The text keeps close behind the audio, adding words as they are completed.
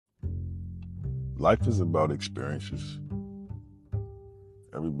Life is about experiences.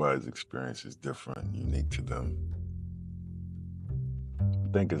 Everybody's experience is different, unique to them.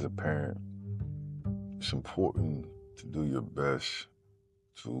 I think as a parent, it's important to do your best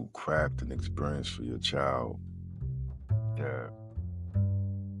to craft an experience for your child that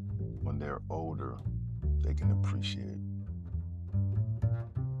when they're older, they can appreciate.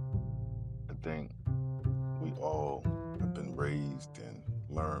 I think we all have been raised and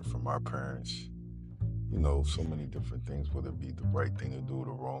learned from our parents, so many different things, whether it be the right thing to do,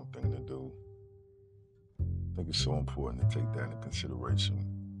 the wrong thing to do. I think it's so important to take that into consideration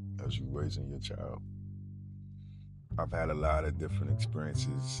as you're raising your child. I've had a lot of different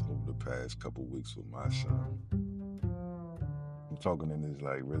experiences over the past couple weeks with my son. I'm talking in this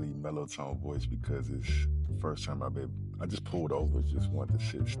like really mellow tone voice because it's the first time I just pulled over, just wanted to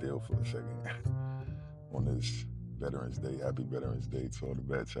sit still for a second on this Veterans Day. Happy Veterans Day to all the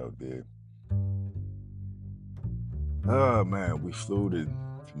vets out there. Oh man, we flew to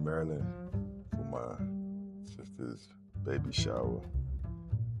Maryland for my sister's baby shower.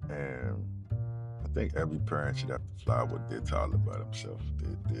 And I think every parent should have to fly with their toddler by themselves,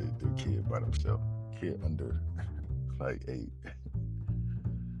 their kid by themselves, kid under like 8.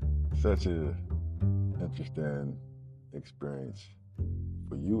 Such a interesting experience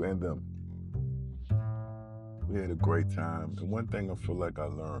for you and them. We had a great time. And one thing I feel like I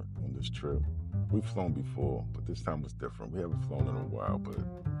learned on this trip, we've flown before, but this time was different. We haven't flown in a while, but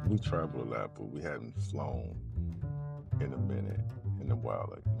we traveled a lot, but we hadn't flown in a minute, in a while,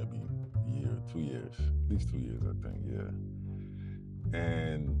 like maybe a year, 2 years, at least 2 years, I think, yeah.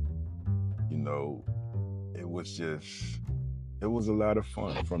 And, you know, it was just, it was a lot of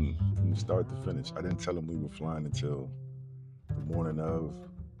fun from start to finish. I didn't tell him we were flying until the morning of,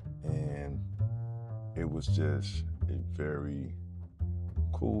 and it was just a very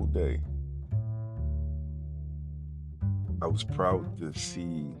cool day. I was proud to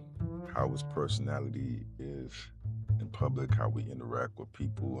see how his personality is in public, how we interact with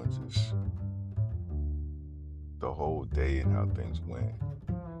people, and just the whole day and how things went.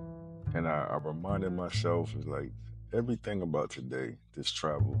 And I reminded myself, is like everything about today, this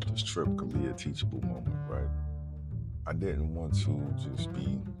travel, this trip can be a teachable moment, right? I didn't want to just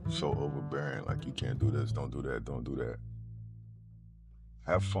be so overbearing, like you can't do this, don't do that, don't do that.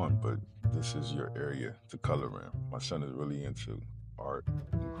 Have fun, but this is your area to color in. My son is really into art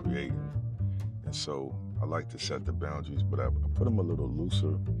and creating, and so I like to set the boundaries, but I put him a little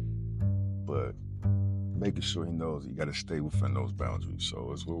looser, but making sure he knows you got to stay within those boundaries.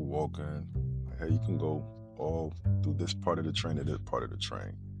 So as we're walking, hey, you can go all through this part of the train to this part of the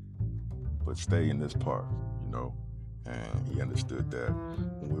train, but stay in this part, you know. And he understood that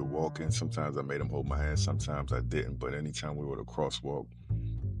when we were walking, sometimes I made him hold my hand, sometimes I didn't. But anytime we were at a crosswalk,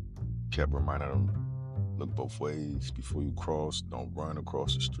 kept reminding him, look both ways before you cross. Don't run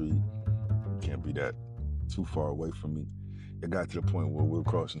across the street. You can't be that too far away from me. It got to the point where we're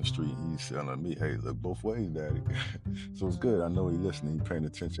crossing the street. He's telling me, "Hey, look both ways, Daddy." So it's good. I know he's listening, he's paying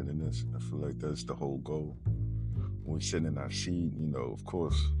attention in this. I feel like that's the whole goal. When we're sitting in our seat, of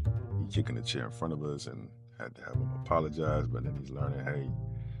course, he's kicking the chair in front of us, and had to have him apologize. But then he's learning, hey,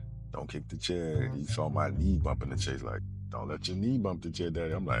 don't kick the chair. He saw my knee bumping the chair. He's like, don't let your knee bump the chair,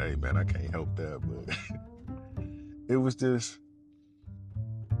 Daddy. I'm like, hey, man, I can't help that. But it was just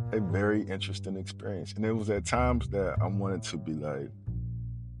a very interesting experience. And it was at times that I wanted to be like,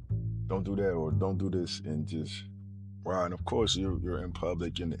 don't do that or don't do this and just wow. And of course, you're in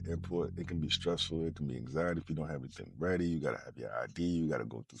public in the airport. It can be stressful. It can be anxiety if you don't have everything ready. You gotta have your ID. You gotta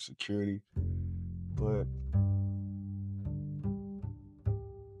go through security. But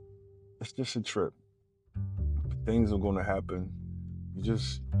it's just a trip. Things are gonna happen. You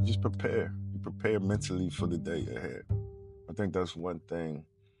just prepare. You prepare mentally for the day ahead. I think that's one thing.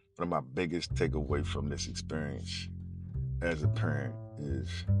 One of my biggest takeaway from this experience as a parent is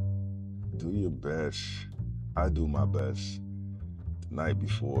do your best. I do my best the night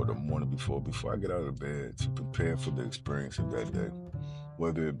before, the morning before I get out of bed to prepare for the experience of that day.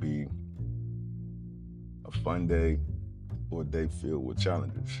 Whether it be a fun day or a day filled with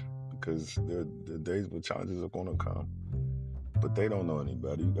challenges. Because the days where challenges are gonna come. But they don't know any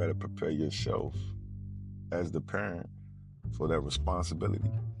better. You gotta prepare yourself as the parent for that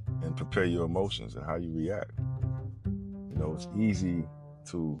responsibility and prepare your emotions and how you react. It's easy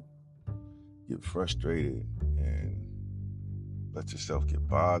to get frustrated and let yourself get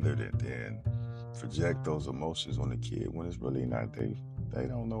bothered and then project those emotions on the kid when it's really not they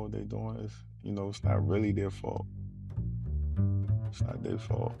don't know what they're doing. It's not really their fault. It's not their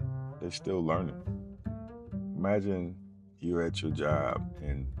fault. They're still learning. Imagine you're at your job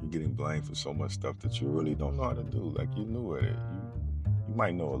and you're getting blamed for so much stuff that you really don't know how to do. Like you knew it. You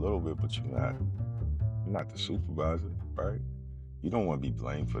might know a little bit, but you're not the supervisor, right? You don't want to be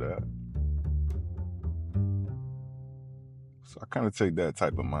blamed for that. So I kind of take that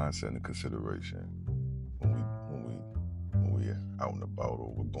type of mindset into consideration when we out and about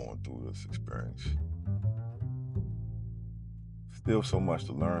or we're going through this experience. Still so much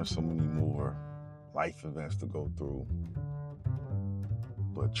to learn, so many more life events to go through.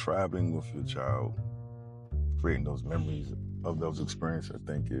 But traveling with your child, creating those memories of those experiences, I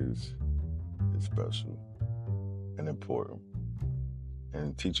think is special and important.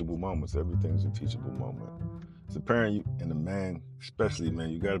 And teachable moments. Everything's a teachable moment. As a parent and a man, especially, man,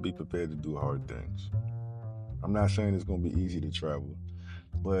 you got to be prepared to do hard things. I'm not saying it's going to be easy to travel,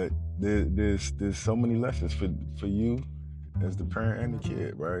 but there's so many lessons for you as the parent and the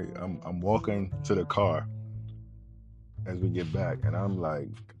kid, right? I'm walking to the car as we get back, and I'm like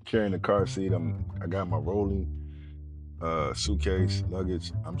carrying the car seat. I got my rolling suitcase,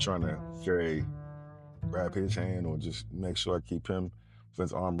 luggage. I'm trying to grab his hand or just make sure I keep him within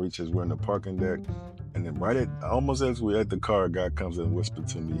his arm reach as we're in the parking deck. And then almost as we're at the car, a guy comes and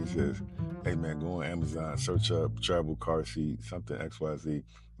whispers to me. He says, "Hey man, go on Amazon, search up travel car seat, something XYZ,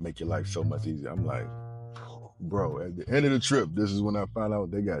 make your life so much easier." I'm like, bro, at the end of the trip, this is when I found out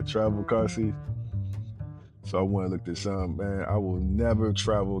they got travel car seats. So I went and looked at some, man. I will never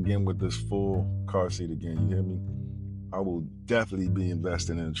travel again with this full car seat again. You hear me? I will definitely be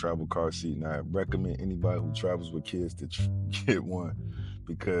investing in a travel car seat, and I recommend anybody who travels with kids to get one,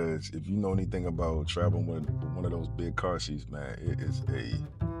 because if you know anything about traveling with one of those big car seats, man, it is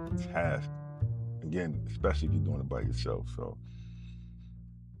a task. Again, especially if you're doing it by yourself. So,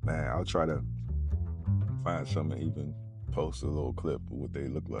 man, I'll try to find something and even post a little clip of what they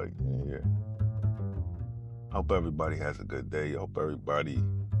look like. Yeah. I hope everybody has a good day. I hope everybody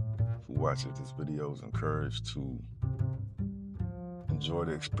who watches this video is encouraged to enjoy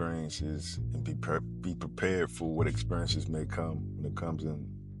the experiences and be prepared for what experiences may come when it comes in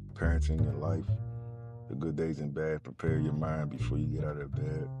parenting and life. The good days and bad. Prepare your mind before you get out of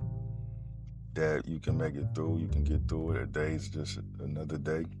bed. That you can make it through. You can get through it. A day is just another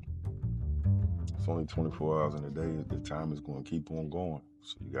day. It's only 24 hours in a day. The time is going to keep on going.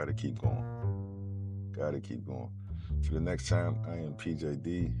 So you got to keep going. Got to keep going. Till the next time, I am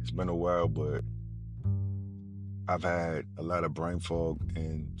PJD. It's been a while, but I've had a lot of brain fog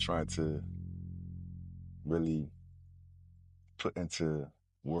and trying to really put into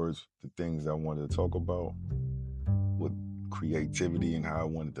words the things I wanted to talk about with creativity and how I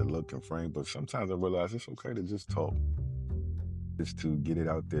wanted to look and frame. But sometimes I realize it's okay to just talk, just to get it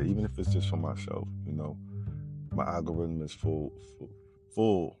out there, even if it's just for myself. You know, my algorithm is full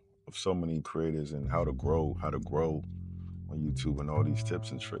of so many creators and how to grow on YouTube and all these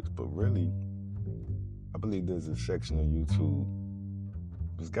tips and tricks. But really, I believe there's a section of YouTube,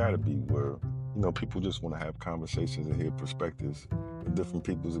 there's got to be, where, you know, people just want to have conversations and hear perspectives of different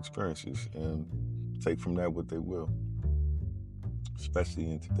people's experiences and take from that what they will.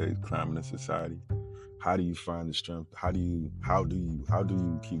 Especially in today's climate and society, how do you find the strength? How do you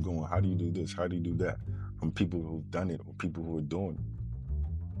keep going? How do you do this? How do you do that? From people who've done it or people who are doing it.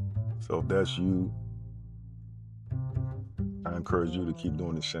 So if that's you, I encourage you to keep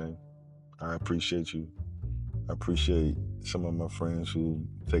doing the same. I appreciate you. I appreciate some of my friends who've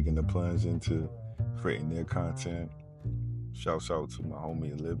taken the plunge into creating their content. Shouts out to my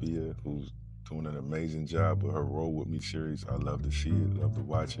homie Olivia, who's doing an amazing job with her Roll With Me series. I love to see it, love to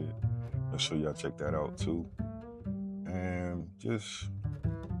watch it. Make sure y'all check that out too. And just,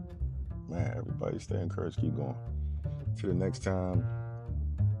 man, everybody stay encouraged, keep going. Till the next time,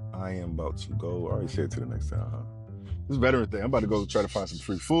 I am about to go. I already said till the next time, huh? This veteran thing, I'm about to go try to find some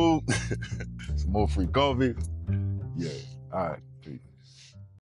free food, some more free coffee. Yeah, all right.